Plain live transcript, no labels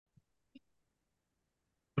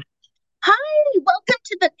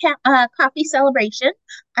to the coffee celebration.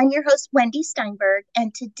 I'm your host, Wendy Steinberg,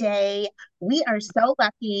 and today we are so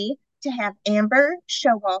lucky to have Amber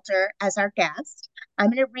Showalter as our guest. I'm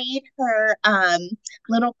going to read her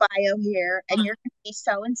little bio here, and you're going to be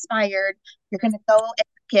so inspired. You're going to go and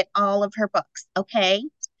get all of her books, okay?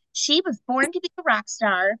 She was born to be a rock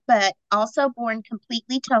star, but also born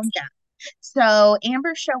completely tone deaf. So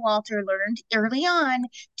Amber Showalter learned early on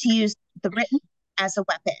to use the written as a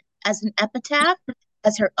weapon, as an epitaph,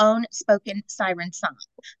 as her own spoken siren song.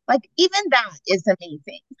 Like, even that is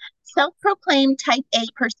amazing. Self proclaimed type A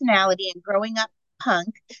personality and growing up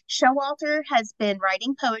punk, Showalter has been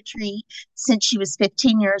writing poetry since she was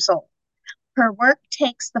 15 years old. Her work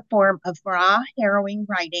takes the form of raw, harrowing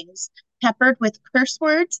writings peppered with curse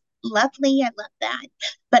words. Lovely, I love that,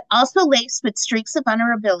 but also laced with streaks of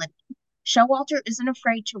vulnerability. Showalter isn't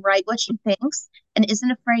afraid to write what she thinks and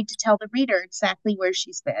isn't afraid to tell the reader exactly where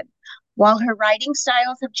she's been. While her writing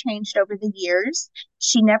styles have changed over the years,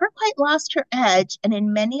 she never quite lost her edge, and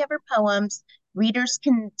in many of her poems, readers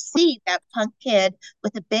can see that punk kid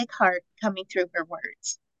with a big heart coming through her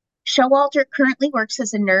words. Showalter currently works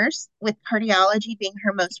as a nurse, with cardiology being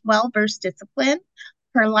her most well versed discipline.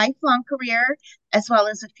 Her lifelong career, as well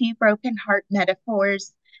as a few broken heart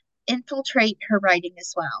metaphors, infiltrate her writing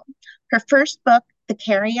as well. Her first book, The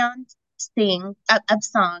Carry On Sing of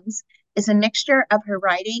Songs, is a mixture of her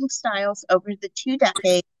writing styles over the 2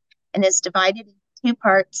 decades and is divided into 2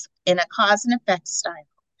 parts in a cause and effect style.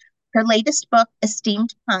 Her latest book,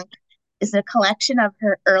 Esteemed Punk, is a collection of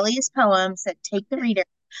her earliest poems that take the reader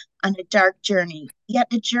on a dark journey, yet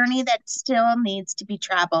a journey that still needs to be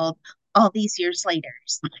traveled all these years later.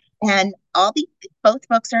 And both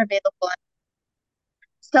books are available.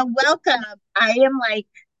 So welcome. I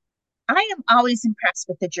am always impressed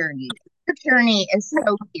with the journey. Your journey is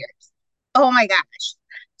so fierce. Oh my gosh.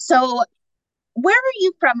 So where are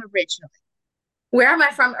you from originally? Where am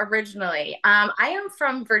I from originally? I am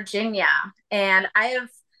from Virginia, and I have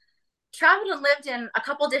traveled and lived in a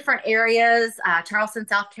couple different areas, Charleston,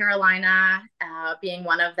 South Carolina, being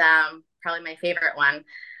one of them, probably my favorite one.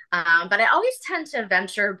 But I always tend to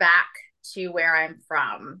venture back to where I'm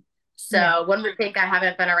from. Yeah. So one would think I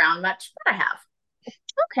haven't been around much, but I have.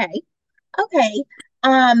 Okay. Okay.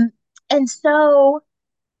 Um, and so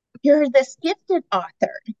you're this gifted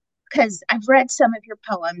author because I've read some of your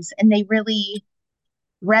poems and they really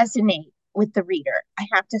resonate with the reader. I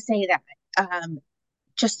have to say that.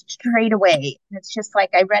 Just straight away. It's just like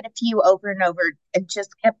I read a few over and over and just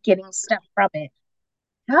kept getting stuff from it.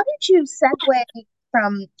 How did you segue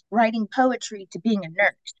from writing poetry to being a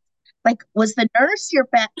nurse? Like, was the nurse your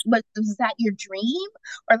was that your dream?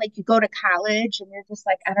 Or like you go to college and you're just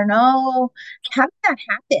like, I don't know. How did that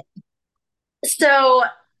happen? So,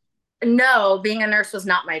 no, being a nurse was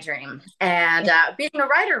not my dream, and Yeah. being a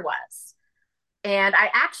writer was. And I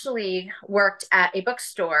actually worked at a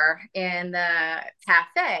bookstore in the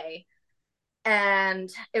cafe, and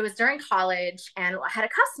it was during college, and I had a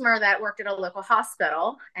customer that worked at a local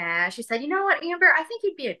hospital, and she said, "You know what, Amber, I think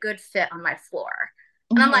you'd be a good fit on my floor."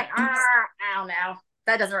 And I'm Mhm. like, I don't know,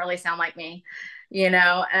 that doesn't really sound like me, you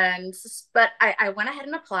know. And but I went ahead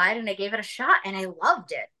and applied, and I gave it a shot, and I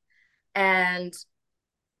loved it. And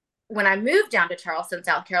when I moved down to Charleston,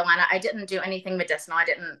 South Carolina, I didn't do anything medicinal. I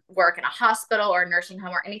didn't work in a hospital or a nursing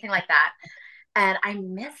home or anything like that. And I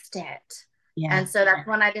missed it. Yeah. And so that's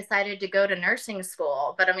when I decided to go to nursing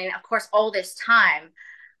school. But I mean, of course, all this time,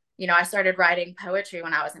 I started writing poetry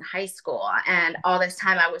when I was in high school. And all this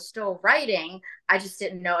time I was still writing. I just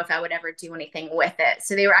didn't know if I would ever do anything with it.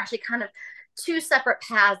 So they were actually kind of two separate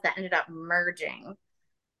paths that ended up merging Yeah.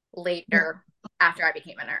 later after I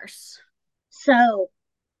became a nurse. So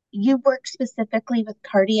you work specifically with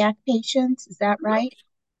cardiac patients, is that right?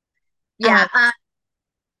 Yeah. Um,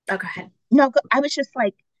 Oh, go ahead. no, I was just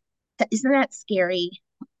like, isn't that scary?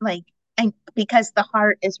 Like, and because the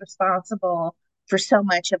heart is responsible for so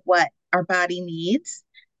much of what our body needs,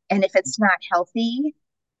 and if it's not healthy,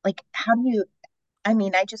 like, how do you? I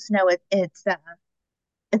mean, I just know its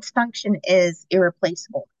function is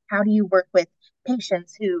irreplaceable. How do you work with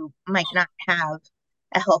patients who might not have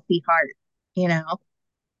a healthy heart? You know?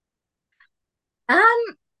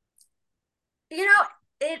 Um, you know,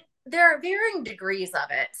 it there are varying degrees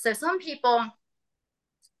of it. So some people,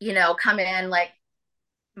 come in like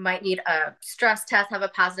might need a stress test, have a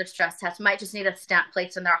positive stress test, might just need a stent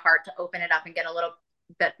placed in their heart to open it up and get a little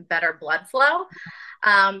bit better blood flow.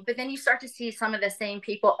 But then you start to see some of the same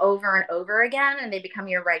people over and over again, and they become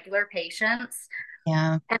your regular patients.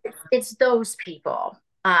 Yeah. And it's those people,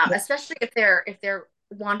 Yeah. especially if they're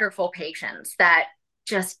wonderful patients that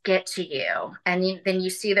just get to you. And then you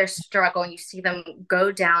see their struggle and you see them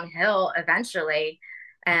go downhill eventually.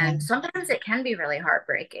 Yeah. And sometimes it can be really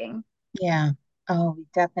heartbreaking. Yeah. Oh,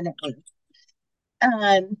 definitely.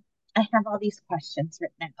 Um, I have all these questions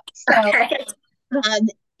written out. So, Okay. um,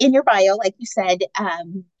 in your bio, like you said,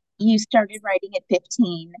 you started writing at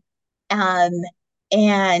 15, um,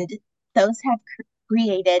 and those have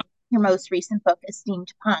created your most recent book,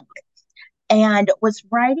 Esteemed Punk. And was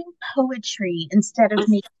writing poetry instead of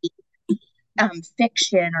maybe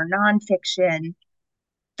fiction or nonfiction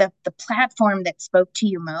the platform that spoke to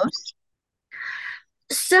you most?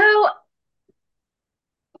 So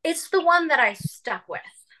it's the one that I stuck with.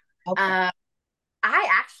 Okay. Uh, I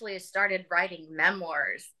actually started writing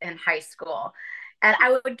memoirs in high school. And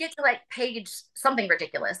I would get to like page something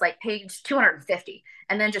ridiculous, like page 250,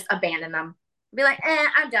 and then just abandon them. Be like,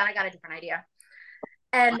 I'm done. I got a different idea.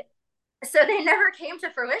 And so they never came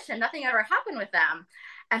to fruition. Nothing ever happened with them.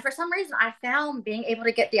 And for some reason, I found being able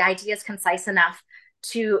to get the ideas concise enough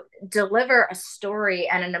to deliver a story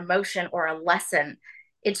and an emotion or a lesson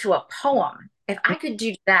into a poem. If I could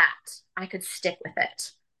do that, I could stick with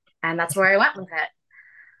it. And that's where I went with it.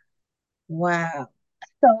 Wow.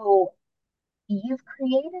 So you've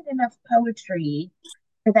created enough poetry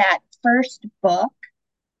for that first book,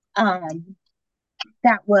 um,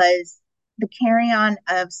 that was the carry on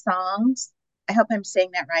of songs. I hope I'm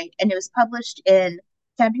saying that right. And it was published in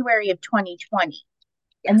February of 2020.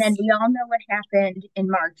 And then Yes. we all know what happened in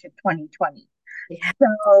March of 2020. Yeah.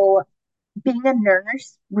 So, being a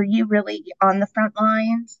nurse, were you really on the front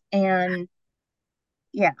lines? And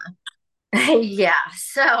yeah. Yeah.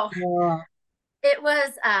 So Oh, it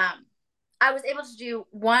was, I was able to do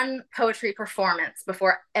one poetry performance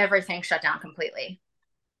before everything shut down completely.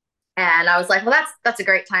 And I was like, well, that's a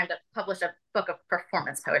great time to publish a book of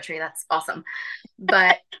performance poetry. That's awesome.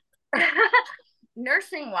 But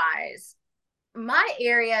nursing wise, my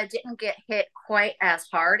area didn't get hit quite as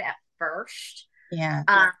hard at first. yeah.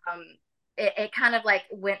 Um, it kind of like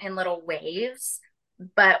went in little waves.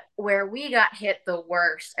 But where we got hit the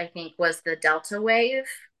worst, I think, was the Delta wave,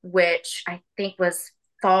 which I think was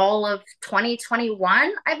fall of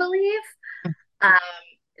 2021, I believe.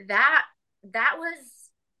 That that was,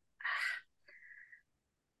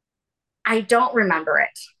 I don't remember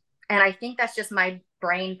it. And I think that's just my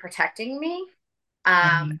brain protecting me.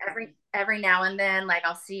 Yeah. Every now and then, like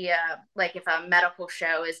I'll see like if a medical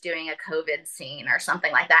show is doing a COVID scene or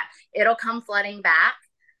something like that, it'll come flooding back.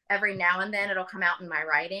 Every now and then it'll come out in my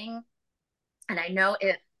writing. And I know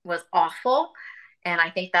it was awful. And I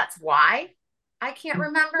think that's why I can't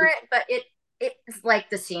remember it, but it's like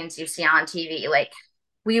the scenes you see on TV. Like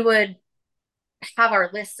we would have our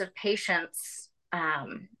lists of patients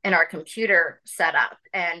in our computer set up.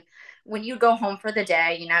 And when you go home for the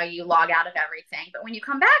day, you log out of everything. But when you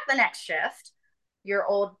come back the next shift, your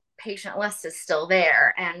old patient list is still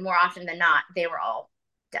there. And more often than not, they were all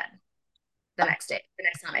dead the next day, the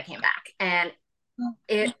next time I came back. And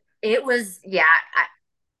it was, yeah,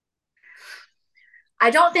 I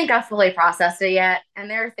don't think I've fully processed it yet. And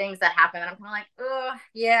there are things that happen and I'm kind of like, oh,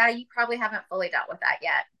 yeah, you probably haven't fully dealt with that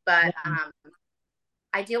yet. But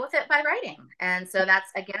I deal with it by writing. And so that's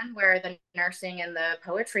again where the nursing and the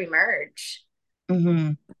poetry merge.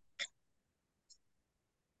 Mm-hmm.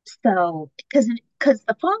 So, because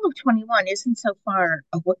the fall of 21 isn't so far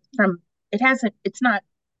from, it hasn't, it's not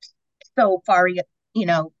so far,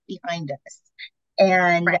 behind us.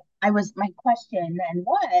 And Right. my question then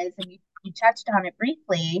was, and you touched on it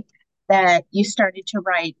briefly, that you started to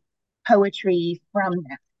write poetry from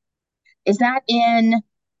that. Is that in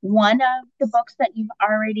one of the books that you've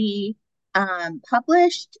already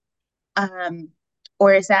published? Um,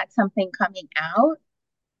 or is that something coming out?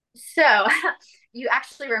 So you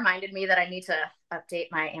actually reminded me that I need to update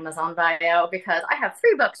my Amazon bio because I have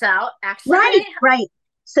 3 books out Right, actually. right.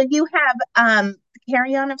 So you have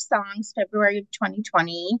Carry On of Songs, February of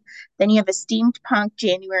 2020. Then you have Esteemed Punk,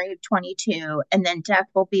 January of 22. And then Death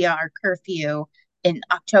Will Be Our Curfew in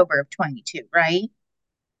October of 22, right?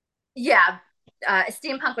 Yeah.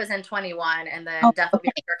 Steampunk was in 21 and Oh, then Death Will Be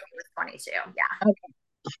okay. a Hurricane was 22. Yeah.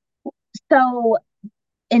 Okay. So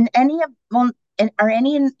in any of, well, are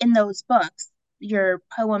any in those books your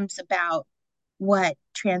poems about what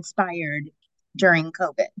transpired during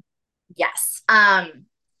COVID? Yes.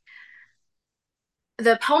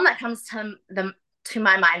 The poem that comes to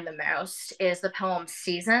my mind the most is the poem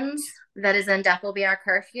Seasons that is in Death Will Be Our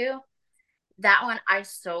Curfew. That one I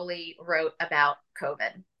solely wrote about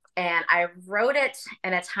COVID. And I wrote it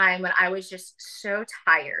in a time when I was just so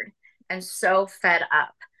tired and so fed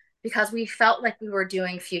up because we felt like we were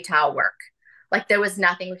doing futile work. Like there was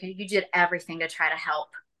nothing, you did everything to try to help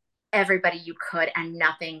everybody you could, and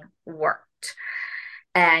nothing worked.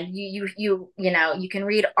 And you can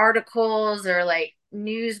read articles or like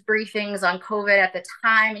news briefings on COVID at the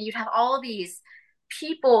time, and you'd have all of these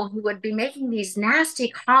people who would be making these nasty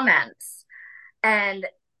comments, and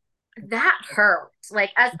that hurt.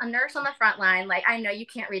 Like as a nurse on the front line, like I know you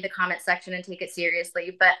can't read the comment section and take it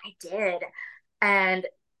seriously, but I did. And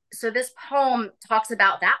so this poem talks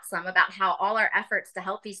about that, some about how all our efforts to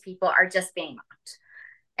help these people are just being mocked.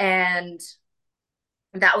 And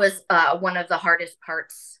that was one of the hardest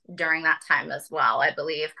parts during that time as well, I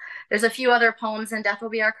believe. There's a few other poems in Death Will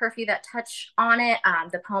Be Our Curfew that touch on it.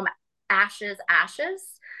 The poem Ashes, Ashes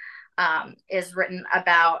is written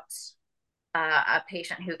about a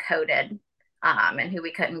patient who coded and who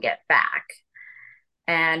we couldn't get back.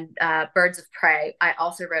 And Birds of Prey, I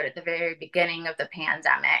also wrote at the very beginning of the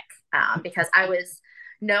pandemic because I was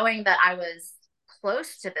knowing that I was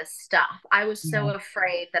close to this stuff. I was so Yeah.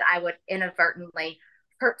 afraid that I would inadvertently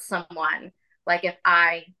hurt someone. Like if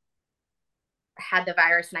I had the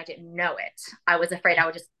virus and I didn't know it, I was afraid I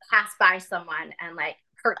would just pass by someone and like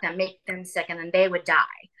hurt them, make them sick, and then they would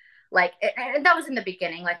die. And that was in the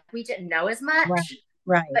beginning. Like we didn't know as Right. much,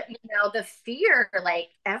 Right. but the fear, like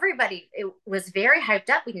everybody, it was very hyped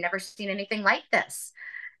up. We'd never seen anything like this.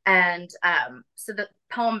 And so the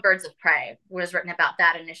poem Birds of Prey was written about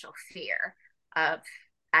that initial fear of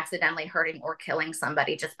accidentally hurting or killing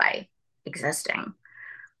somebody just by existing.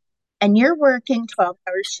 And you're working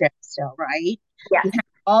 12-hour shifts still, right? You Yes. have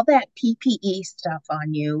all that PPE stuff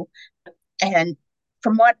on you. And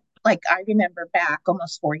from what like I remember back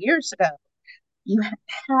almost 4 years ago, you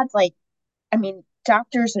had like, I mean,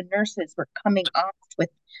 doctors and nurses were coming off with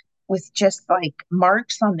just like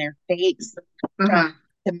marks on their face from Mm-hmm.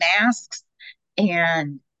 the masks,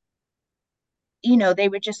 and they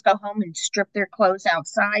would just go home and strip their clothes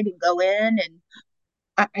outside and go in, and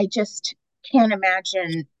I just can't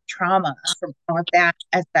imagine trauma from all of that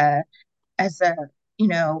as a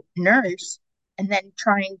nurse, and then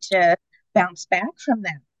trying to bounce back from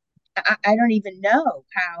that. I don't even know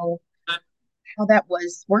how that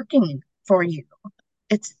was working for you.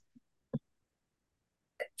 It's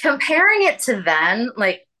Comparing it to then,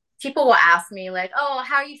 like people will ask me, like, "Oh,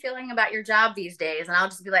 how are you feeling about your job these days?" And I'll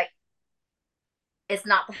just be like, "It's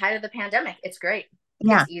not the height of the pandemic. It's great.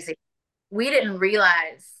 Yeah, It's easy. We didn't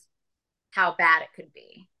realize how bad it could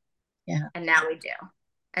be, yeah, and now we do."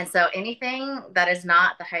 And so anything that is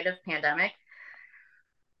not the height of pandemic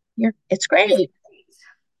it's is great. great.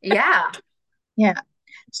 Yeah. Yeah.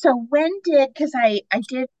 So when did, because I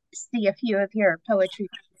did see a few of your poetry,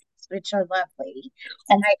 which are lovely,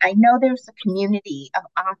 and I know there's a community of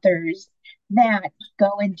authors that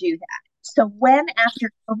go and do that. So when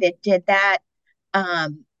after COVID did that,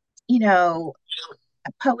 um, you know,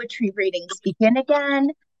 poetry readings begin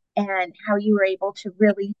again, and how you were able to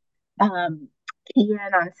really um, key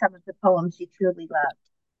in on some of the poems you truly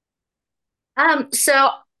loved? So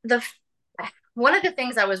the one of the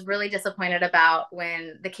things I was really disappointed about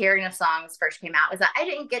when the Carrying of Songs first came out was that I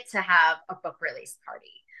didn't get to have a book release party.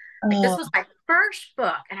 Like this Oh, was my first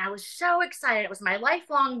book, and I was so excited. It was my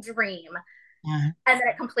lifelong dream, yeah. and then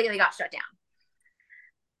it completely got shut down.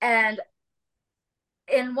 And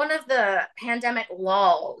in one of the pandemic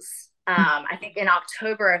lulls, I think in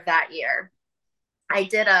October of that year, I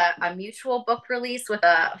did a mutual book release with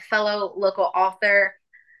a fellow local author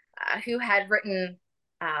who had written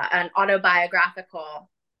an autobiographical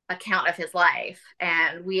account of his life.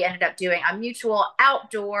 And we ended up doing a mutual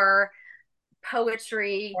outdoor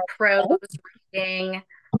poetry, prose reading,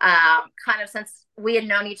 kind of since we had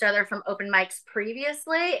known each other from open mics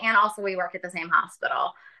previously. And also, we worked at the same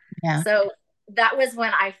hospital. Yeah. So that was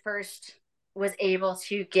when I first was able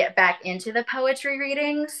to get back into the poetry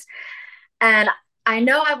readings. And I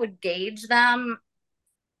know I would gauge them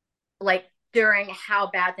like during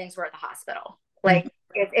how bad things were at the hospital. Mhm. Like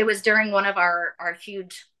if it was during one of our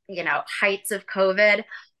huge, heights of COVID,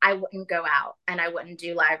 I wouldn't go out and I wouldn't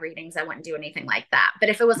do live readings. I wouldn't do anything like that. But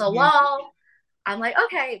if it was a Mhm. lull, I'm like,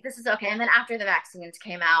 okay, this is okay. And then after the vaccines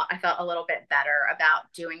came out, I felt a little bit better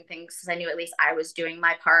about doing things because I knew at least I was doing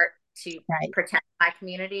my part to Right. protect my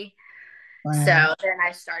community. So Right. then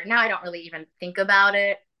I started. Now I don't really even think about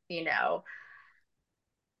it. You know,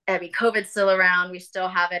 I mean, COVID's still around. We still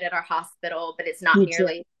have it at our hospital, but it's not You do.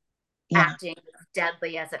 nearly Yeah. acting as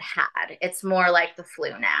deadly as it had. It's more like the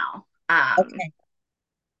flu now. Okay.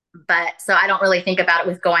 But so I don't really think about it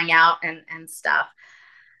with going out and stuff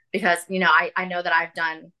because, I know that I've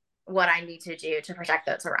done what I need to do to protect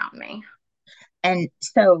those around me. And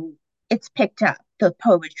so it's picked up the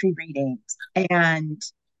poetry readings, and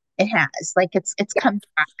it has. Like it's Yeah. come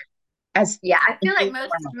back as Yeah, I a feel like new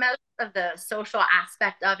most normal. most of the social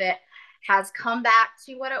aspect of it has come back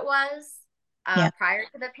to what it was Yeah, prior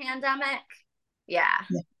to the pandemic. Yeah.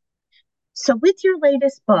 yeah. So with your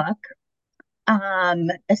latest book,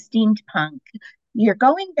 Esteemed Punk, you're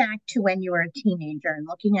going back to when you were a teenager and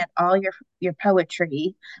looking at all your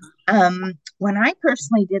poetry. When I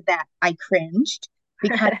personally did that, I cringed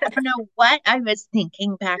because I don't know what I was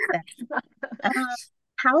thinking back then. Uh,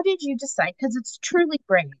 how did you decide? Because it's truly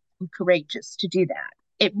brave and courageous to do that.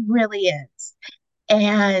 It really is.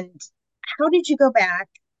 And how did you go back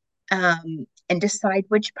and decide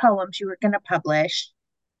which poems you were going to publish?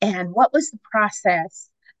 And what was the process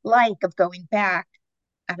like of going back,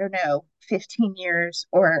 I don't know, 15 years,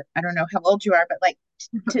 or I don't know how old you are, but like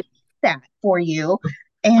to that for you?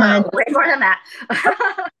 And Oh, way more than that.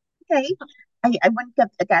 okay, I wouldn't have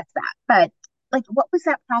guessed that, but like, what was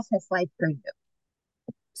that process like for you?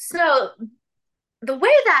 So the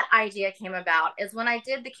way that idea came about is when I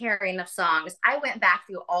did the carrying of songs, I went back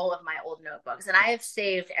through all of my old notebooks and I have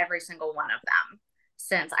saved every single one of them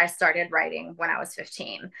since I started writing when I was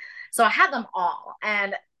 15. So I had them all.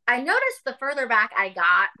 And I noticed the further back I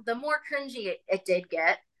got, the more cringy it did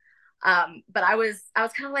get. But I was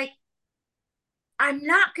kind of like, I'm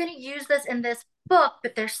not going to use this in this book,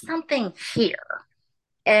 but there's something here.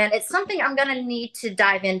 And it's something I'm going to need to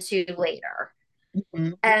dive into later.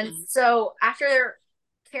 Mhm. And so after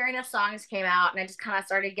Carrying of Songs came out, and I just kind of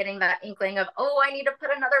started getting that inkling of, oh, I need to put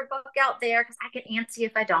another book out there because I get antsy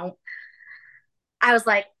if I don't. I was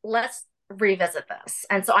like, let's revisit this.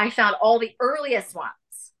 And so I found all the earliest ones.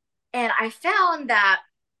 And I found that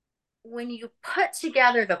when you put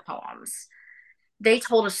together the poems, they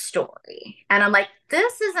told a story. And I'm like,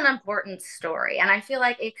 this is an important story. And I feel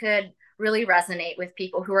like it could really resonate with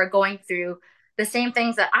people who are going through the same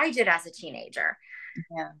things that I did as a teenager.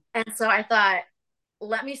 Yeah. And so I thought,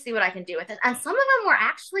 let me see what I can do with it. And some of them were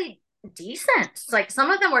actually decent. Like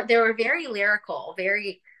some of them were, they were very lyrical,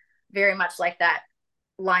 very, very much like that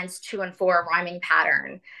lines 2 and 4 rhyming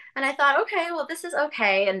pattern. And I thought, okay, well, this is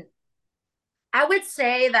okay. And I would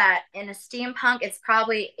say that in a steampunk, it's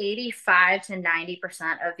probably 85 to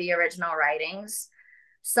 90% of the original writings.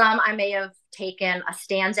 Some I may have taken a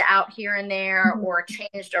stanza out here and there Mhm. or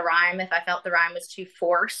changed a rhyme if I felt the rhyme was too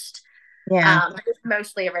forced. Yeah. It's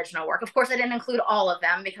mostly original work. Of course, I didn't include all of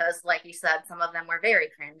them because, like you said, some of them were very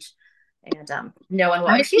cringe, and no one will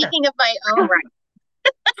I ever was see them. speaking of my own right.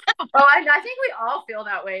 Oh, I think we all feel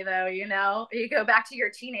that way, though. You know, you go back to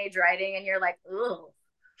your teenage writing, and you're like, ooh.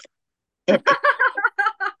 It,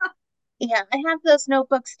 yeah, I have those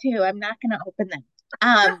notebooks too. I'm not going to open them.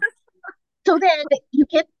 Um, so then you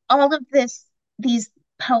get all of these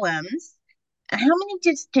poems. How many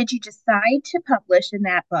did you decide to publish in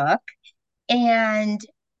that book? And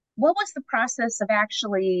what was the process of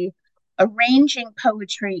actually arranging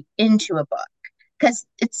poetry into a book? Because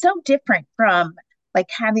it's so different from like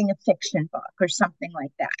having a fiction book or something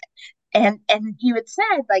like that. And you had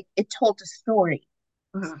said like it told a story.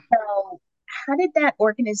 Mhm. So how did that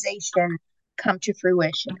organization come to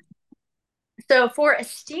fruition? So for a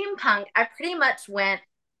steampunk, I pretty much went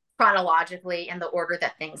chronologically in the order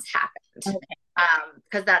that things happened. Okay.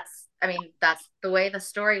 Because I mean, that's the way the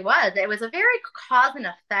story was. It was a very cause and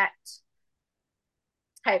effect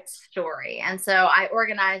type story. And so I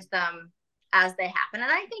organized them as they happen.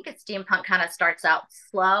 And I think a steampunk kind of starts out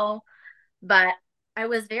slow, but I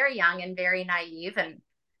was very young and very naive. And,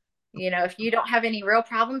 if you don't have any real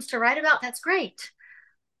problems to write about, that's great.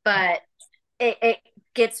 But it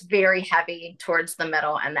gets very heavy towards the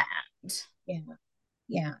middle and the end. Yeah.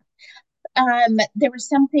 Yeah. There was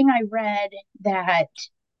something I read that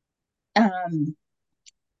um,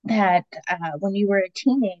 when you were a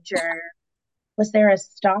teenager, was there a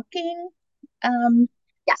stalking um,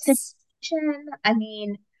 Yes. situation? I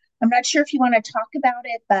mean, I'm not sure if you want to talk about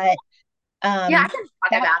it, but Yeah, um, I can talk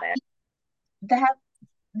that about it. that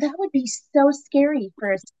that would be so scary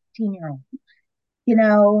for a 16-year-old. You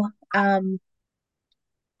know,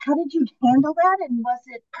 how did you handle that, and was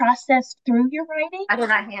it processed through your writing? I did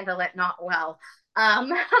not handle it not well.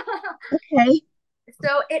 Um, Okay.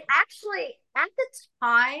 so it actually, at the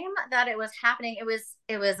time that it was happening, it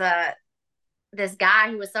was a this guy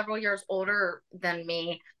who was several years older than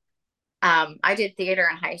me. I did theater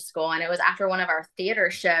in high school, and it was after one of our theater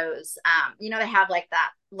shows. They have like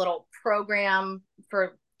that little program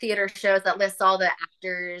for theater shows that lists all the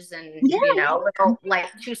actors and Yeah, yeah. little like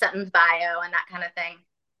 2 sentence bio and that kind of thing.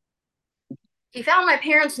 He found my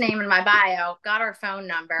parents' name in my bio, got our phone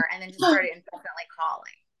number, and then just started incessantly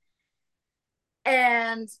calling.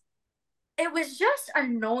 And it was just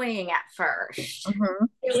annoying at first. Hmm.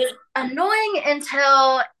 It was annoying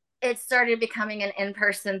until it started becoming an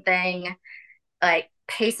in-person thing, like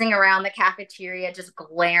pacing around the cafeteria, just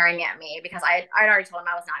glaring at me because I'd already told him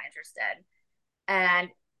I was not interested. And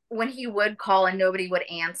when he would call and nobody would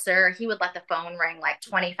answer, he would let the phone ring like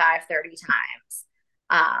 25, 30 times.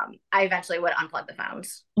 I eventually would unplug the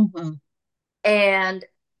phones. Hmm. And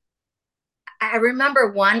I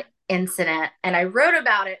remember one incident, and I wrote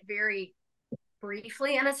about it very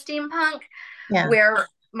briefly in a steampunk, Yeah. where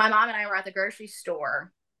my mom and I were at the grocery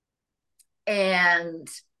store and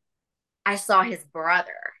I saw his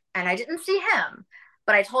brother and I didn't see him,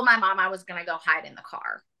 but I told my mom I was going to go hide in the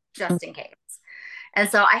car just in case. And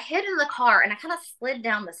so I hid in the car and I kind of slid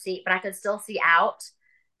down the seat, but I could still see out.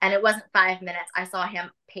 And it wasn't 5 minutes. I saw him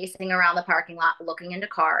pacing around the parking lot looking into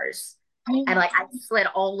cars. And like I slid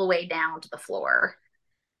all the way down to the floor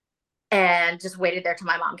and just waited there till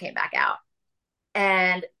my mom came back out.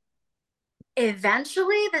 And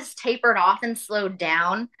eventually this tapered off and slowed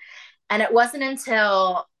down. And it wasn't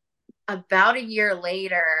until about a year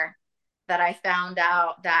later that I found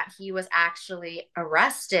out that he was actually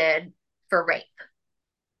arrested for rape.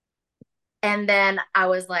 And then I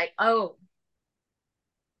was like,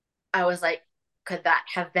 could that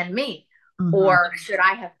have been me? Hmm. Or should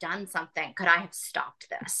I have done something? Could I have stopped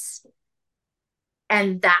this?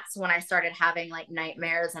 And that's when I started having like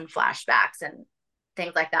nightmares and flashbacks and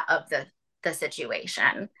things like that of the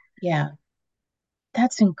situation. Yeah.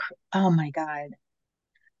 Oh my God.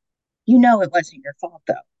 You know it wasn't your fault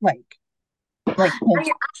though. Like,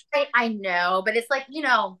 I know, but it's like,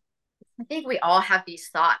 I think we all have these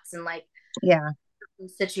thoughts and like yeah.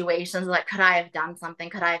 situations like, could I have done something?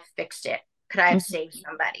 Could I have fixed it? Could I have Mhm. saved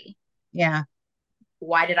somebody? Yeah.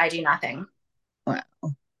 Why did I do nothing? Wow.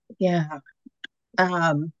 Yeah.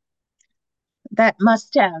 Um, that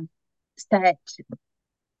must have set,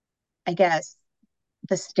 I guess,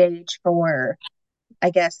 the stage for,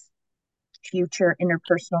 I guess, future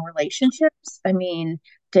interpersonal relationships. I mean,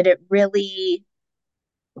 did it really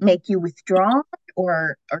make you withdraw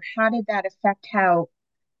or how did that affect how,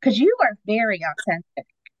 because you are very authentic,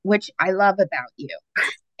 which I love about you.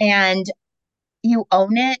 And you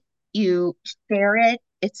own it, you share it,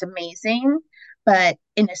 it's amazing. But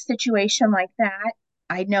in a situation like that,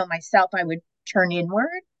 I know myself, I would turn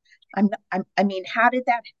inward. I mean, how did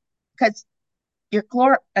that? Because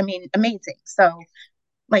I mean, amazing. So,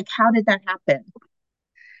 like, how did that happen?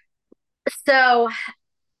 So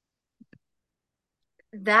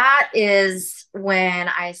that is when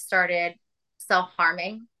I started self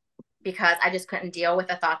harming because I just couldn't deal with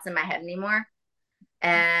the thoughts in my head anymore.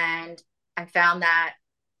 And I found that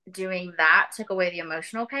doing that took away the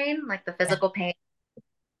emotional pain, like the Yeah, physical pain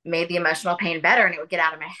made the emotional pain better and it would get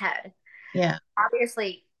out of my head. yeah,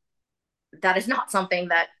 Obviously, that is not something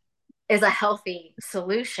that is a healthy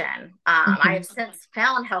solution. I hmm, have since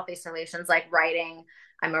found healthy solutions like writing.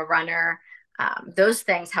 I'm a runner. Those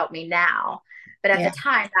things help me now. But at the yeah,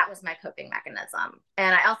 time, that was my coping mechanism.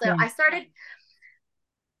 And yeah, I started,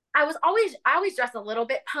 I always dressed a little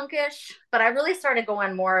bit punkish, but I really started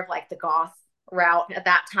going more of like the goth route at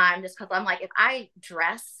that time just because I'm like, if I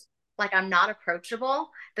dress like I'm not approachable,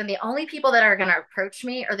 then the only people that are going to approach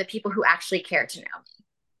me are the people who actually care to know me.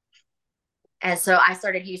 And so I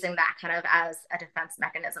started using that kind of as a defense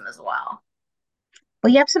mechanism as well.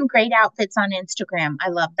 well, you have some great outfits on Instagram. I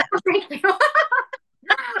love them. Thank you.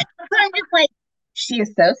 But I'm just like, she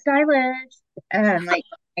is so stylish and like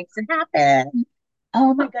makes it happen.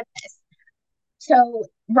 Oh my goodness. So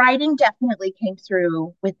writing definitely came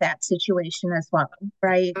through with that situation as well,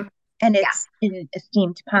 right? And Yeah. it's in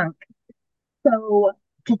esteemed punk. So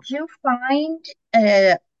did you find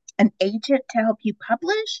a, an agent to help you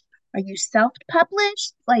publish? Are you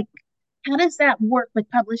self-published? Like, how does that work with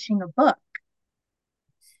publishing a book?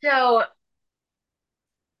 So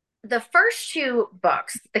the first two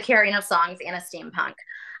books, The Carrying of Songs and A Steampunk,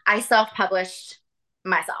 I self published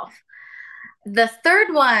myself. The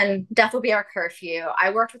third one, Death Will Be Our Curfew,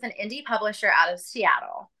 I worked with an indie publisher out of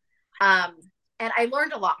Seattle. Um, and I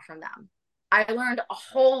learned a lot from them. I learned a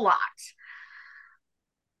whole lot.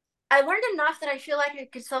 I learned enough that I feel like I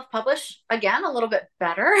could self publish again a little bit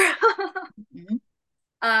better. Mhm.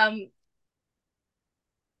 um,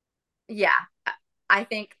 yeah, I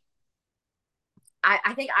think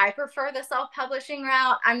I think I prefer the self-publishing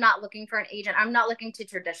route. I'm not looking for an agent. I'm not looking to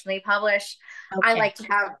traditionally publish. I Okay. like to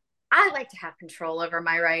have I like to have control over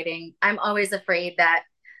my writing. I'm always afraid that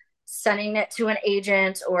sending it to an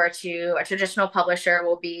agent or to a traditional publisher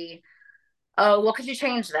will be oh, well, could you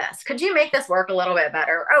change this? Could you make this work a little bit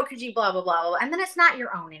better? Oh, could you blah blah blah blah? And then it's not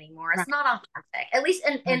your own anymore. It's Right. not authentic. At least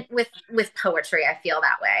in Right. with poetry, I feel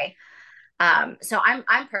that way. So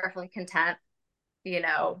I'm perfectly content, you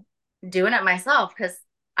know, doing it myself because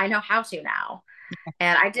I know how to now.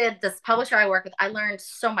 And I did this publisher I work with. I learned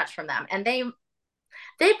so much from them, and they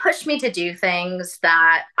pushed me to do things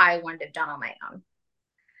that I wouldn't have done on my own.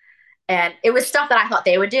 And it was stuff that I thought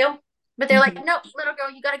they would do, but they're like, Mhm. "No, little girl,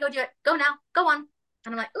 you got to go do it. Go now, go on."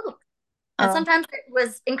 And I'm like, "Ooh." And Oh, sometimes it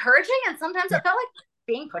was encouraging, and sometimes yeah. it felt like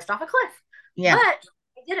being pushed off a cliff. But Yeah. I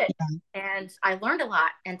did it, Yeah. and I learned a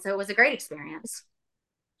lot, and so it was a great experience.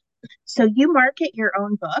 So you market your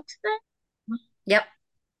own books then? Yep.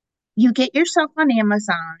 You get yourself on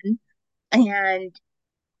Amazon and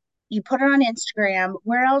you put it on Instagram.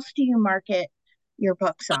 Where else do you market your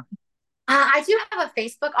books on? I do have a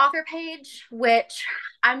Facebook author page, which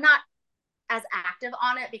I'm not as active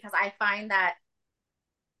on it because I find that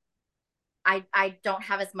I don't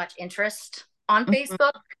have as much interest on Mhm.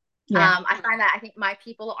 Facebook. Yeah. I find that I think my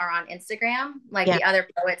people are on Instagram, like Yeah. the other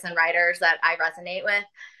poets and writers that I resonate with.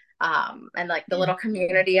 And like the Yeah. little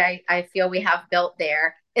community I feel we have built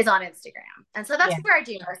there is on Instagram. And so that's Yeah. where I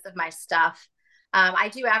do most of my stuff. I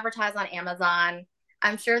do advertise on Amazon.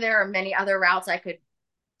 I'm sure there are many other routes I could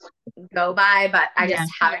go by, but I Yeah.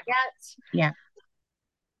 just haven't yet. Yeah.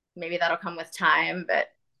 Maybe that'll come with time, but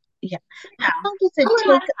Yeah. yeah, How long does it a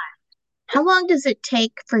little take? at How long does it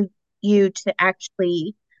take for you to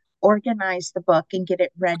actually organize the book and get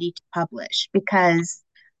it ready to publish? Because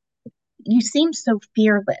you seem so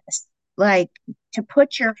fearless, like to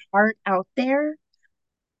put your heart out there.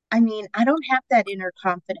 I mean, I don't have that inner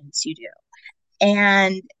confidence you do.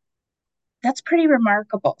 And that's pretty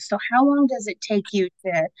remarkable. So, how long does it take you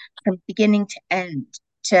to, from beginning to end,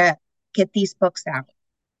 to get these books out?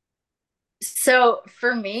 So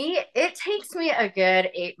for me, it takes me a good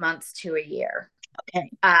 8 months to a year. Okay.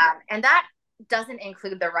 And that doesn't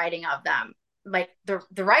include the writing of them. Like the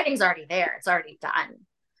writing's already there, it's already done.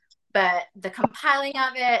 But the compiling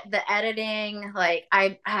of it, the editing, like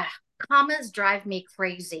commas drive me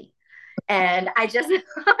crazy. And I just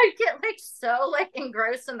I get like so like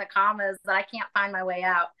engrossed in the commas that I can't find my way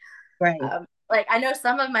out. Right. Like I know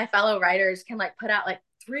some of my fellow writers can like put out like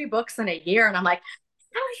 3 books in a year, and I'm like,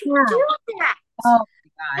 how do you Yeah. do that? Oh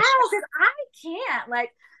my gosh. How? Because I can't. Like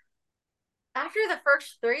after the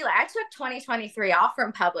first three, like I took 2023 off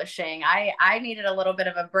from publishing. I needed a little bit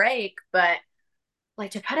of a break, but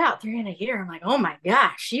like to put out three in a year, I'm like, oh my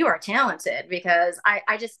gosh, you are talented because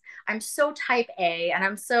I just I'm so type A and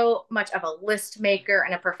I'm so much of a list maker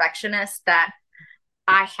and a perfectionist that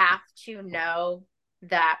I have to know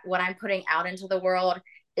that what I'm putting out into the world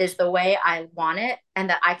is the way I want it and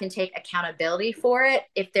that I can take accountability for it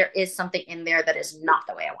if there is something in there that is not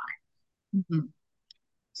the way I want Mhm.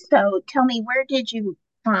 So, tell me, where did you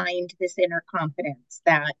find this inner confidence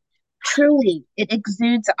that truly it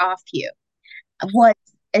exudes off you? What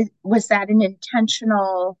was that an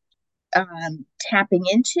intentional tapping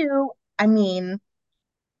into? I mean,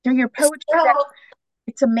 through your it. poetry, that So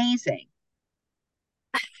it's amazing.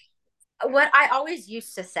 what I always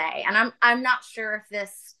used to say, and I'm not sure if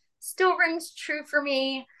this still rings true for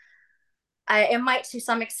me. It might to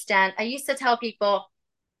some extent. I used to tell people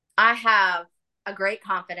I have a great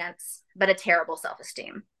confidence, but a terrible self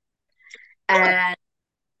esteem. Oh, And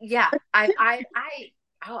yeah,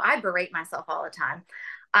 I berate myself all the time.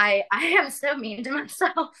 I am so mean to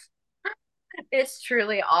myself. It's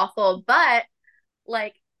truly awful, but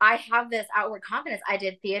like I have this outward confidence. I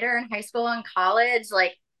did theater in high school and college,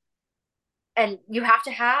 like, and you have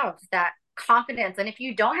to have that confidence. And if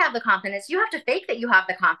you don't have the confidence, you have to fake that you have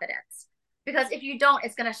the confidence because if you don't,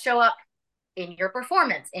 it's going to show up in your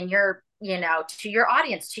performance, in your, to your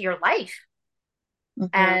audience, to your life. mhm.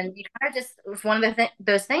 And you kind of just, it's one of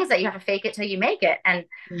those things that you have to fake it till you make it. And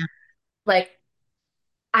Yeah, like,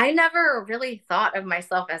 I never really thought of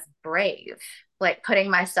myself as brave, like putting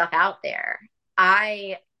my stuff out there.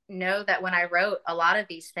 I know that when I wrote a lot of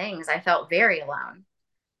these things, I felt very alone.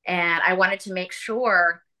 And I wanted to make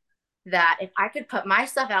sure that if I could put my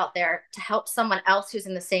stuff out there to help someone else who's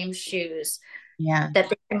in the same shoes, yeah. that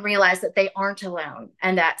they can realize that they aren't alone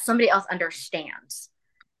and that somebody else understands.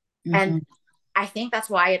 And Hmm. I think that's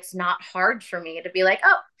why it's not hard for me to be like,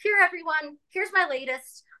 oh, here, everyone, here's my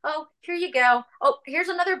latest. Oh, here you go. Oh, here's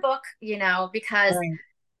another book, because Right,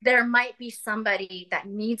 there might be somebody that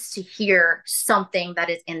needs to hear something that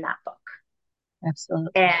is in that book.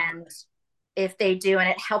 absolutely. And if they do, and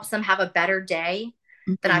it helps them have a better day,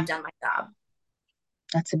 then Hmm. I've done my job.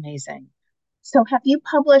 That's amazing. So, have you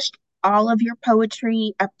published all of your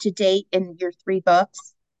poetry up to date in your three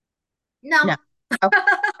books? No. No. Okay.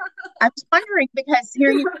 I was wondering because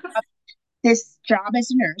here you have this job as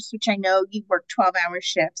a nurse, which I know you work 12-hour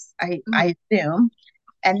shifts, Mhm. I assume,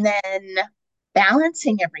 and then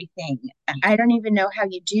balancing everything. I don't even know how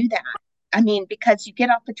you do that. I mean, because you get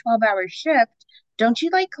off a 12-hour shift, don't you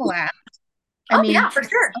like collapse? I Oh mean, yeah, for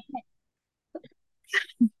sure.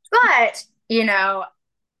 okay, But,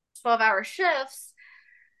 12-hour shifts,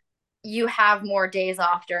 you have more days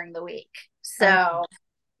off during the week. okay. So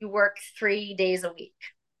you work 3 days a week.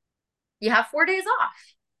 You have 4 days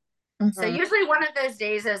off. So Hmm. usually one of those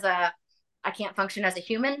days is a I can't function as a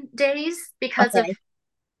human days because of, Okay.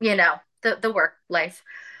 the work life.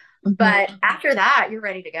 Hmm. But after that, you're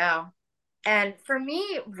ready to go. And for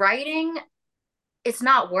me, writing, it's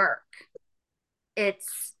not work.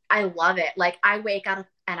 I love it. Like I wake up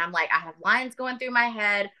and I'm like, I have lines going through my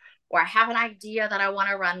head, or I have an idea that I want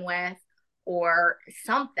to run with, or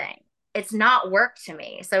something. It's not work to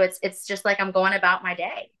me. So it's just like I'm going about my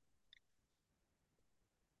day.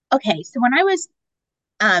 Okay, so when I was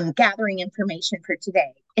gathering information for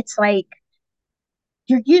today, it's like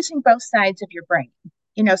you're using both sides of your brain.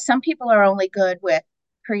 You know, some people are only good with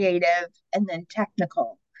creative and then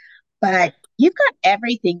technical, but you've got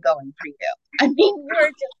everything going for you. I mean, you're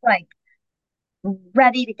just like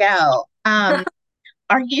ready to go.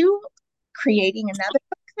 Are you creating another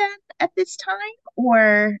book then at this time?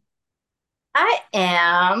 Or, I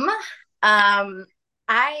am.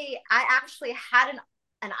 I actually had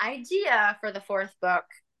an idea for the fourth book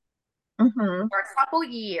mm-hmm, for a couple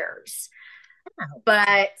years,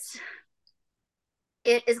 but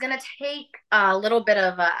it is going to take a little bit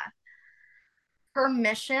of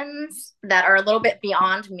permissions that are a little bit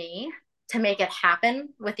beyond me to make it happen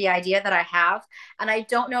with the idea that I have. And I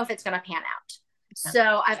don't know if it's going to pan out.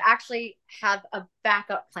 So I've actually have a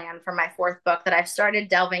backup plan for my fourth book that I've started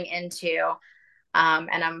delving into.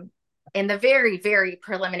 And I'm in the very, very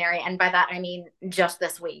preliminary. And by that, I mean just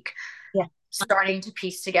this week, yeah, starting to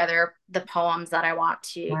piece together the poems that I want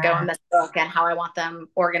to go in wow, this book and how I want them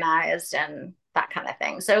organized and that kind of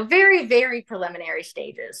thing. So very, very preliminary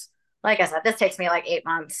stages. Like I said, this takes me like 8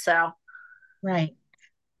 months. So right.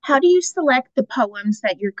 How do you select the poems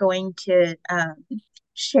that you're going to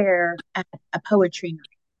share at a poetry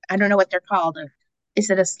night? I don't know what they're called. Is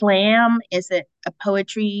it a slam? Is it a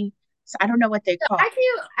poetry? I don't know what they call.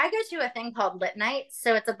 I go to a thing called Lit Night.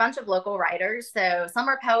 So it's a bunch of local writers. So some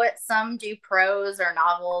are poets, some do prose or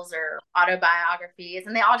novels or autobiographies,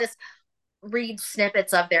 and they all just read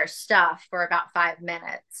snippets of their stuff for about 5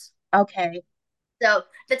 minutes. Okay. So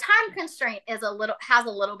the time constraint has a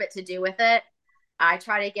little bit to do with it. I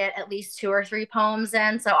try to get at least two or three poems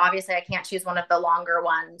in. So obviously I can't choose one of the longer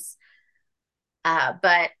ones.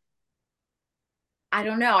 But I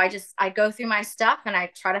don't know. I go through my stuff and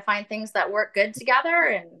I try to find things that work good together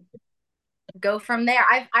and go from there.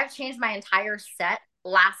 I've changed my entire set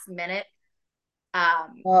last minute,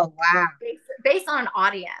 um, Oh, wow. based on an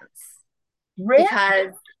audience Really?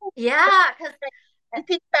 because yeah, because You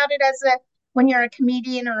think about it as a when you're a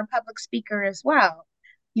comedian or a public speaker as well.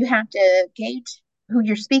 You have to gauge who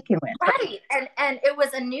you're speaking with. Right? right, and it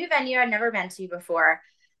was a new venue I'd never been to before,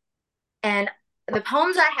 and the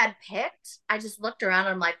poems I had picked, I just looked around and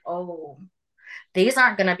I'm like, oh, these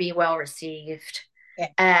aren't going to be well received, Yeah.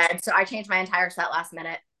 and so I changed my entire set last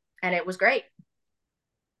minute, and it was great.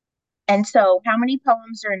 And so, how many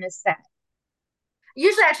poems are in a set?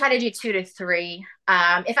 Usually I try to do two to three.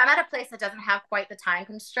 If I'm at a place that doesn't have quite the time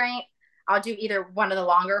constraint, I'll do either one of the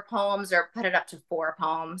longer poems or put it up to four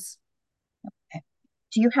poems.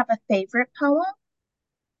 Do you have a favorite poem?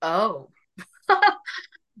 Oh.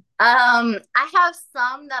 I have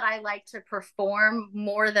some that I like to perform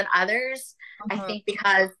more than others. I Mhm. think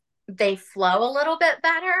because they flow a little bit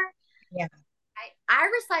better. Yeah, I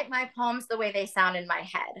recite my poems the way they sound in my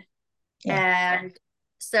head. yeah. And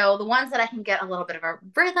so the ones that I can get a little bit of a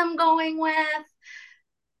rhythm going with,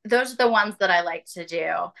 those are the ones that I like to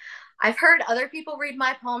do. I've heard other people read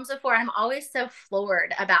my poems before. I'm always so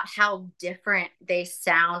floored about how different they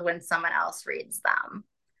sound when someone else reads them.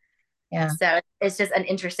 Yeah. So it's just an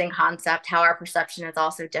interesting concept how our perception is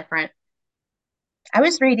also different. I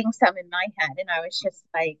was reading some in my head and I was just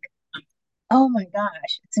like, oh my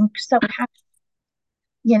gosh, so powerful,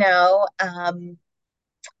 you know,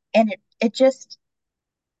 and it just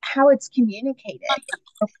how it's communicated,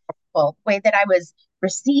 so powerful, the way that I was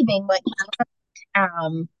receiving what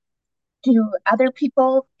you do other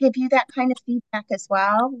people give you that kind of feedback as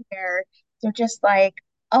well, where they're just like,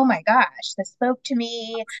 oh my gosh, this spoke to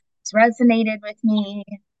me, it's resonated with me,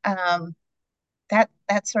 um, that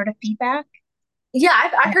sort of feedback?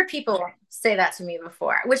 Yeah, I've heard people say that to me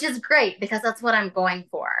before, which is great because that's what I'm going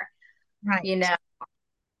for. you Right. know,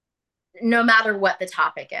 no matter what the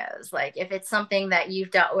topic is. Like if it's something that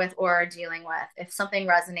you've dealt with or are dealing with, if something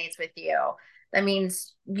resonates with you, that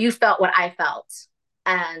means you felt what I felt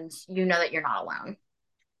and you know that you're not alone.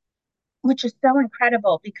 Which is so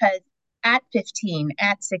incredible because at 15,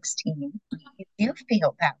 at 16, you do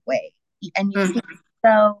feel that way and you feel Mm-hmm.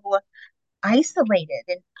 so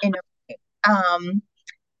isolated in a way.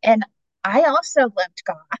 And I also loved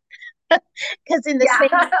God because in the Yeah. same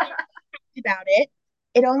about it,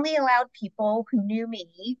 it only allowed people who knew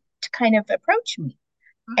me to kind of approach me.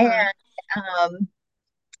 And Mm-hmm. um,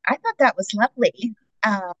 I thought that was lovely.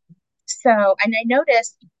 Um, and I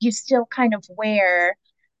noticed you still kind of wear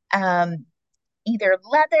um, either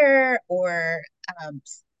leather or um,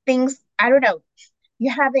 things. I don't know.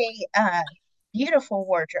 You have a beautiful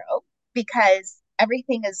wardrobe because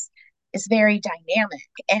everything is very dynamic,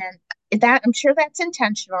 and that I'm sure that's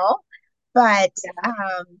intentional. But Yeah.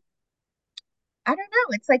 I don't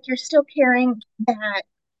know. It's like you're still carrying that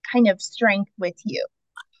kind of strength with you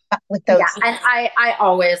with Yeah, those. and I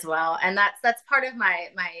always will, and that's part of my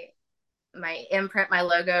imprint, my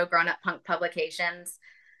logo, Grown Up Punk Publications.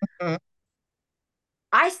 Mhm.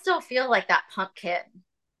 I still feel like that punk kid,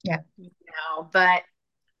 Yeah. but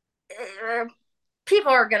uh,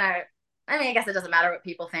 people are gonna. I mean, I guess it doesn't matter what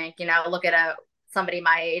people think. Look at somebody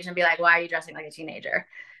my age and be like, "Why are you dressing like a teenager?"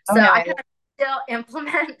 Oh So no, I I kind of still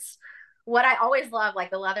implement what I always love,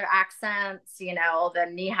 like the leather accents, the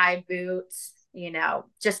knee-high boots,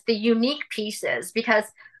 just the unique pieces, because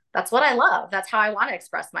that's what I love. That's how I want to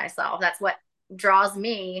express myself. That's what draws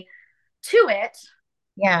me to it.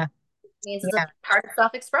 yeah, It means it's a yeah. part of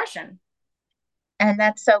self-expression. And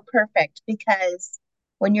that's so perfect because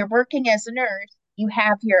when you're working as a nurse, you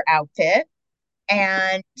have your outfit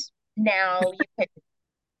and now you can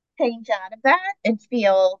change out of that and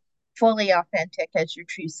feel fully authentic as your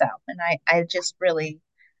true self. And I just really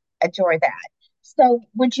adore that. So,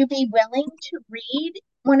 would you be willing to read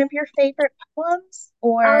one of your favorite poems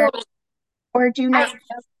Oh, or do not? I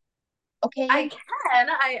Okay. I can.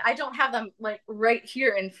 I don't have them like right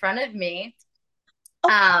here in front of me.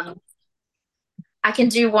 Okay. Um, I can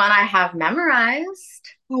do one I have memorized.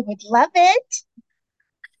 I would love it.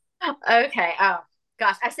 Okay. Oh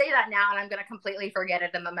gosh, I say that now and I'm gonna completely forget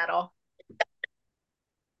it in the middle.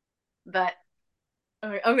 But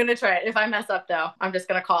I'm gonna try it. If I mess up though, I'm just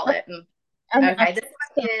gonna call it. And I'm okay, this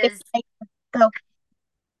one standing. is Go.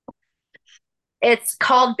 it's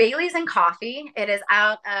called Bailey's and Coffee. It is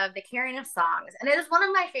out of the Caring of Songs, and it is one of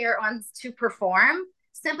my favorite ones to perform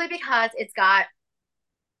simply because it's got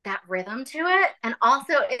that rhythm to it, and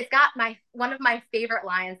also it's got my one of my favorite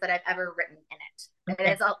lines that I've ever written in it. And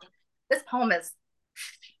Okay. this poem is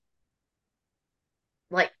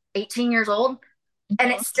like 18 years old,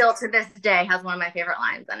 and Mhm. it still to this day has one of my favorite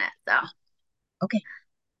lines in it. So, Okay.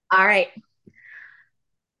 all right.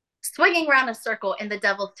 Swinging round a circle in the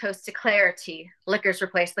devil's toast to clarity, liquors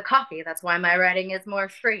replace the coffee. That's why my writing is more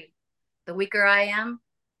free. The weaker I am,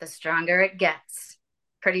 the stronger it gets.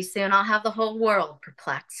 Pretty soon I'll have the whole world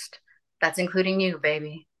perplexed. That's including you,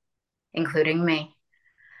 baby, including me.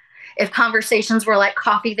 If conversations were like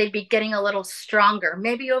coffee, they'd be getting a little stronger.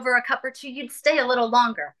 Maybe over a cup or two, you'd stay a little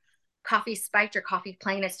longer. Coffee spiked or coffee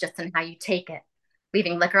plain, it's just in how you take it.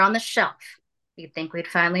 Leaving liquor on the shelf, you'd think we'd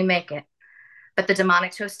finally make it. But the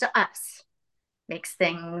demonic toast to us makes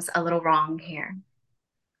things a little wrong here.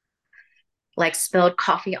 Like spilled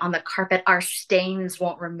coffee on the carpet, our stains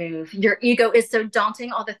won't remove. Your ego is so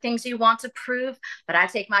daunting, all the things you want to prove, but I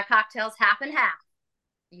take my cocktails half and half.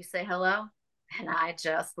 You say hello, and I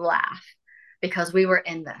just laugh because we were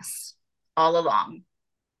in this all along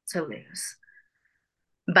to lose.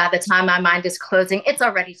 By the time my mind is closing, it's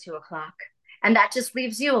already 2 o'clock. And that just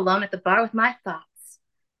leaves you alone at the bar with my thoughts.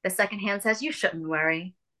 The second hand says you shouldn't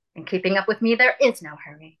worry. And keeping up with me, there is no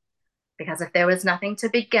hurry. Because if there was nothing to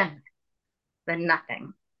begin with, then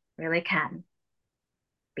nothing really can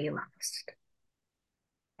be lost.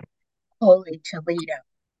 Holy Toledo.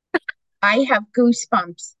 I have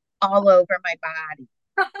goosebumps all over my body.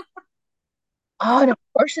 Oh, and of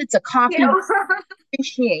course it's a coffee we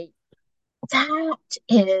appreciate. That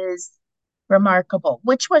is remarkable.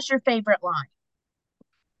 Which was your favorite line?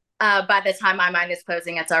 By the time my mind is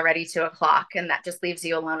closing, it's already 2 o'clock, and that just leaves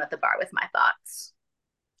you alone at the bar with my thoughts.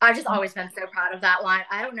 I've just always been so proud of that line.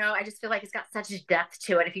 I don't know. I just feel like it's got such depth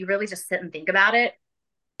to it. If you really just sit and think about it,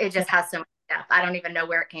 it Yeah. just has so much depth. I don't even know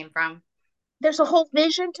where it came from. There's a whole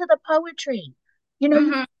vision to the poetry. You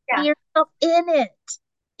Mm-hmm. see Yeah. yourself in it,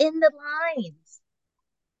 in the lines.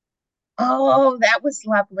 Oh, that was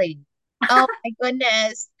lovely. Oh my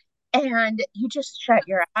goodness. And you just shut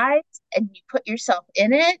your eyes and you put yourself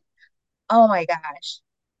in it. Oh my gosh.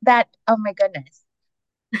 Oh my goodness.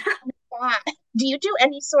 Wow. Do you do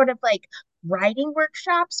any sort of like writing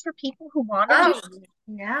workshops for people who want to do? Oh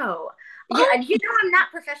no. Yeah, Oh, and you know I'm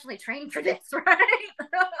not professionally trained for this, right?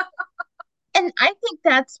 and I think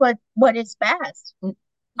that's what is best.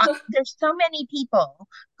 There's so many people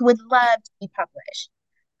who would love to be published,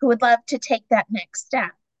 who would love to take that next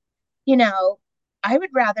step. You know, I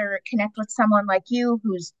would rather connect with someone like you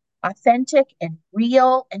who's authentic and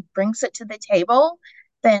real and brings it to the table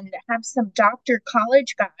than have some doctor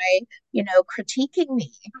college guy, critiquing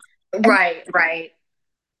me. And Right, right.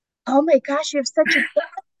 oh my gosh, you have such a,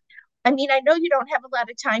 I mean, I know you don't have a lot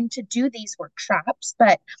of time to do these workshops,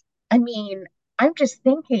 but I mean, I'm just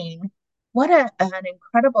thinking, what an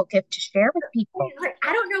incredible gift to share with people. Like,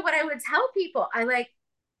 I don't know what I would tell people.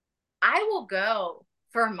 I will go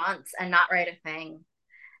for months and not write a thing.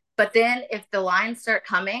 But then if the lines start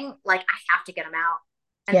coming, like I have to get them out.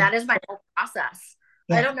 And Yeah, that is my whole process.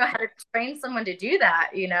 I yeah, don't know how to train someone to do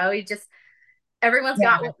that. You just, everyone's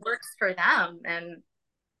got yeah. what works for them. And,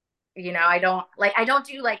 I don't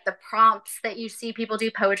do like the prompts that you see people do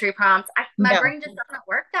poetry prompts. My No. brain just doesn't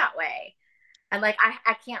work that way. And like,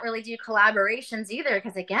 I can't really do collaborations either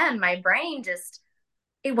because again, my brain just,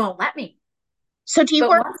 it won't let me. So But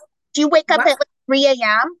once, do you wake up once at like 3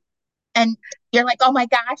 a.m. and you're like, oh my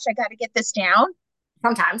gosh, I got to get this down?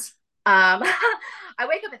 sometimes. I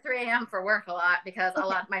wake up at 3 a.m. for work a lot because a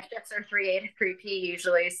lot of my shifts are 3 a to 3 p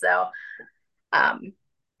usually. Um,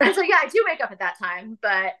 so yeah, I do wake up at that time,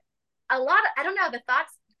 but I don't know, the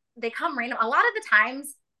thoughts, they come random. A lot of the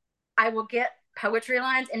times I will get poetry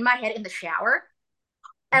lines in my head in the shower.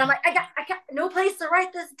 And I'm like, I got no place to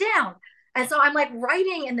write this down. And so I'm like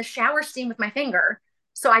writing in the shower steam with my finger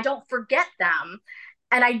so I don't forget them.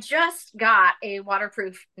 And I just got a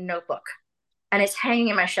waterproof notebook and it's hanging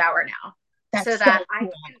in my shower now so That's that so I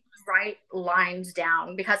cool. can write lines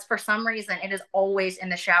down because for some reason it is always in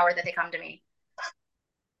the shower that they come to me.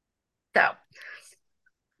 So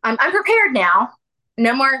I'm prepared now.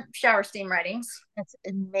 No more shower steam writings. That's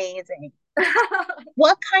amazing.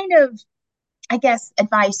 What kind of, I guess,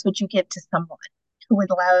 advice would you give to someone who would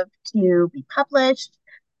love to be published,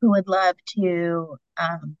 who would love to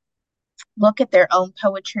look at their own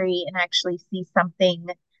poetry and actually see something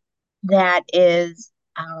that is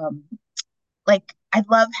like, I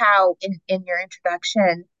love how in your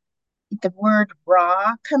introduction, the word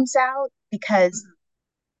raw comes out because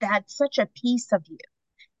that's such a piece of you,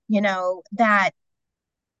 that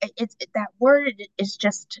that word is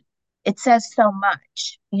just, it says so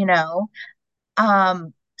much,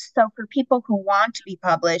 so for people who want to be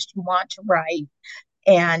published, who want to write,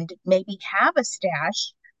 and maybe have a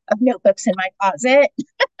stash of notebooks in my closet,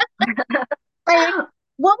 like,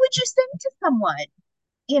 what would you say to someone?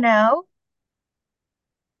 You know?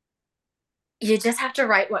 You just have to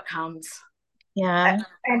write what comes. Yeah,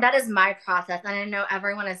 And that is my process. And I know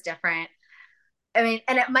everyone is different. I mean,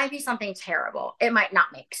 and it might be something terrible. It might not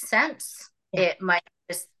make sense. yeah, It might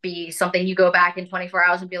just be something you go back in 24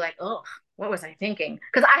 hours and be like, oh, what was I thinking?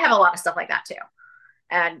 Because I have a lot of stuff like that too.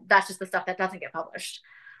 And that's just the stuff that doesn't get published.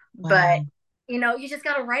 But, wow, you just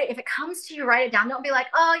got to write it. If it comes to you, write it down. Don't be like,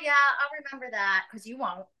 oh, yeah, I'll remember that because you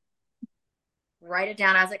won't. Write it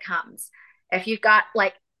down as it comes. If you've got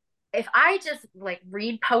like, if I just like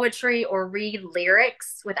read poetry or read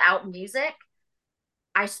lyrics without music,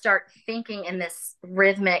 I start thinking in this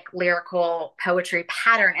rhythmic, lyrical poetry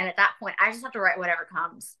pattern. And at that point, I just have to write whatever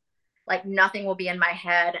comes. Like nothing will be in my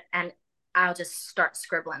head and I'll just start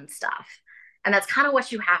scribbling stuff. And that's kind of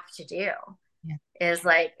what you have to do yeah, is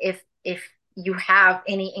like if you have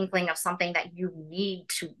any inkling of something that you need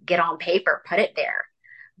to get on paper, put it there.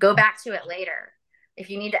 Go back to it later. If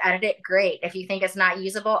you need to edit it, great. If you think it's not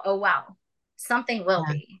usable, oh well. Something will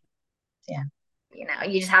yeah, be. yeah.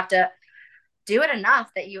 You just have to do it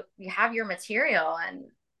enough that you have your material and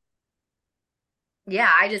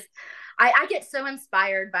yeah, I get so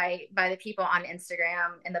inspired by the people on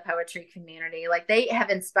Instagram in the poetry community. Like they have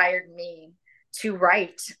inspired me to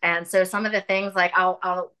write. And so some of the things like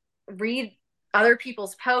I'll read other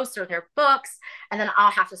people's posts or their books and then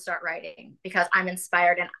I'll have to start writing because I'm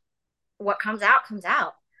inspired and what comes out comes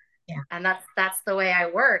out. Yeah, And that's the way I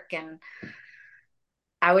work and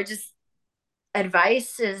I would just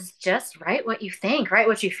advice is just write what you think, write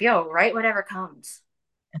what you feel, write whatever comes.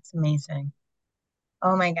 that's amazing.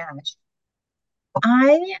 Oh my gosh.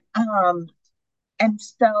 I am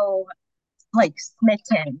so like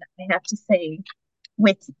smitten, I have to say,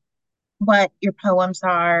 with what your poems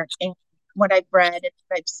are and what I've read and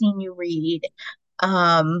what I've seen you read.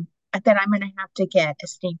 That I'm gonna have to get a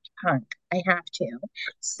steampunk. I have to.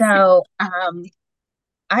 So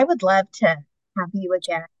I would love to have you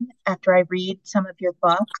again after I read some of your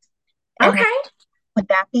books. And Okay, would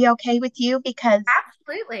that be okay with you? Because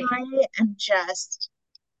absolutely. I am just,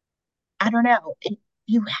 I don't know,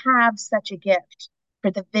 you have such a gift for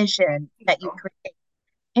the vision that you create.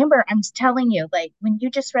 Amber, I'm telling you, like when you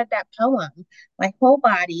just read that poem, my whole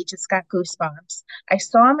body just got goosebumps. I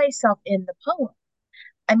saw myself in the poem.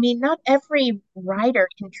 I mean, not every writer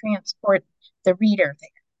can transport the reader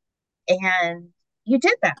there, and you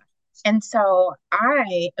did that. And so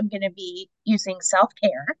I am going to be using self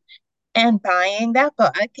care and buying that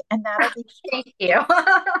book, and that'll be Thank you.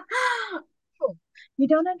 cool. You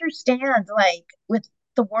don't understand, like, with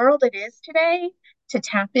the world it is today, to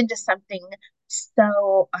tap into something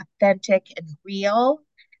so authentic and real,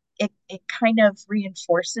 it kind of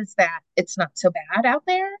reinforces that it's not so bad out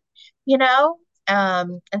there, you know?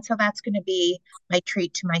 And so that's going to be my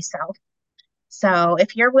treat to myself. So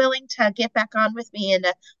if you're willing to get back on with me in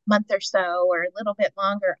a month or so or a little bit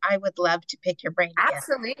longer, I would love to pick your brain again.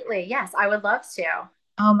 Absolutely. Yes, I would love to.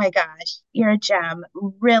 Oh my gosh, you're a gem,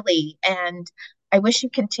 really. And I wish you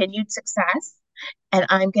continued success. And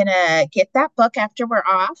I'm going to get that book after we're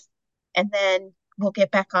off, and then we'll get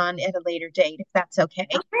back on at a later date if that's okay.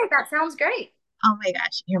 Okay, that sounds great. Oh my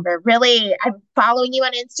gosh, Amber, really, I'm following you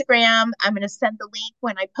on Instagram. I'm going to send the link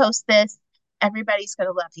when I post this. Everybody's going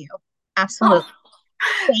to love you. Oh, Absolutely.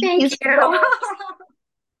 Thank you thank so you. much.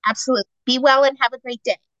 Absolutely. Be well and have a great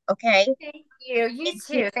day. Okay. Thank you. You Thank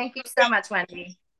you. too. Thank you so much, Wendy.